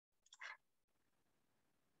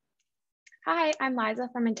Hi, I'm Liza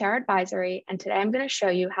from Intero Advisory, and today I'm going to show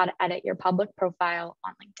you how to edit your public profile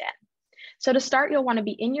on LinkedIn. So to start, you'll want to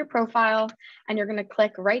be in your profile, and you're going to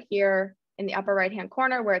click right here in the upper right-hand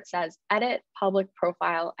corner where it says Edit Public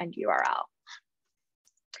Profile and URL.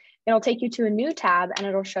 It'll take you to a new tab, and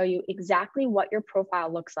it'll show you exactly what your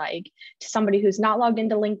profile looks like to somebody who's not logged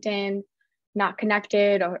into LinkedIn, not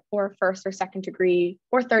connected, or first or second degree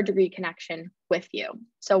or third degree connection with you.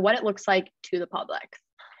 So what it looks like to the public.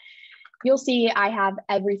 You'll see I have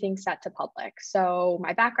everything set to public. So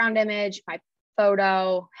my background image, my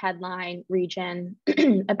photo, headline, region,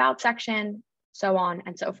 about section, so on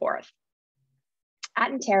and so forth.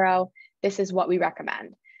 At Intero, this is what we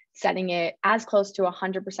recommend, setting it as close to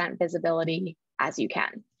 100% visibility as you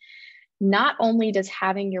can. Not only does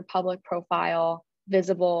having your public profile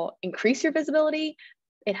visible increase your visibility,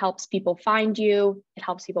 it helps people find you, it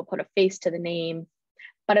helps people put a face to the name,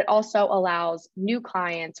 but it also allows new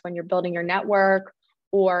clients when you're building your network,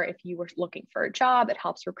 or if you were looking for a job, it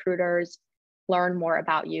helps recruiters learn more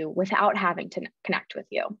about you without having to connect with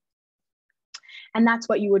you. And that's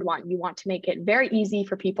what you would want. You want to make it very easy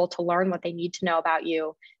for people to learn what they need to know about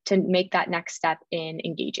you to make that next step in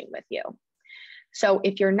engaging with you. So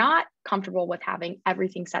if you're not comfortable with having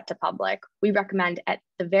everything set to public, we recommend at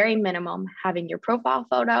the very minimum having your profile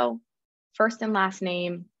photo, first and last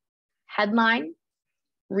name, headline,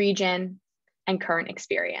 region, and current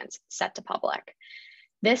experience set to public.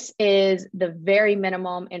 This is the very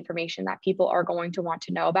minimum information that people are going to want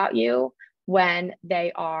to know about you when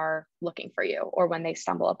they are looking for you or when they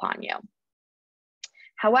stumble upon you.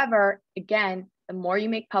 However, again, the more you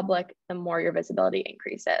make public, the more your visibility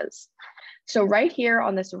increases. So right here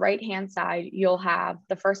on this right-hand side, you'll have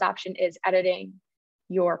the first option is editing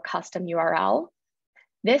your custom URL.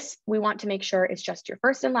 This we want to make sure is just your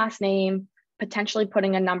first and last name, potentially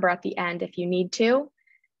putting a number at the end if you need to,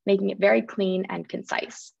 making it very clean and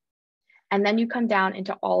concise. And then you come down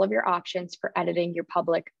into all of your options for editing your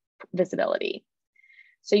public visibility.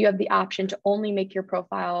 So you have the option to only make your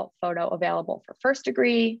profile photo available for first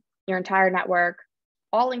degree, your entire network,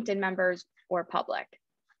 all LinkedIn members, or public.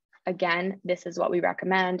 Again, this is what we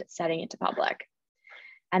recommend, setting it to public.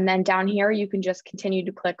 And then down here, you can just continue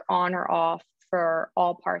to click on or off for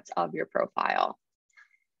all parts of your profile.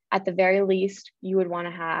 At the very least, you would want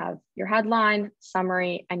to have your headline,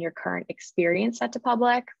 summary, and your current experience set to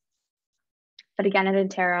public. But again, at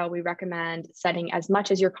Intero, we recommend setting as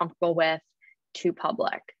much as you're comfortable with to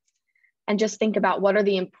public. And just think about what are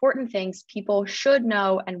the important things people should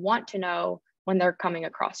know and want to know when they're coming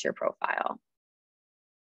across your profile.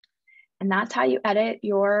 And that's how you edit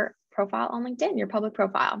your profile on LinkedIn, your public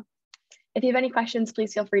profile. If you have any questions,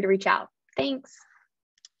 please feel free to reach out. Thanks.